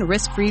Peloton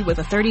risk-free with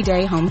a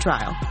 30-day home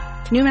trial.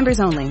 New members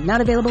only,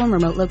 not available in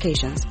remote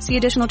locations. See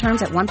additional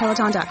terms at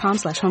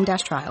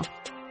onepeloton.com/home-trial.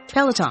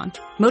 Peloton,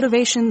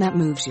 motivation that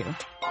moves you.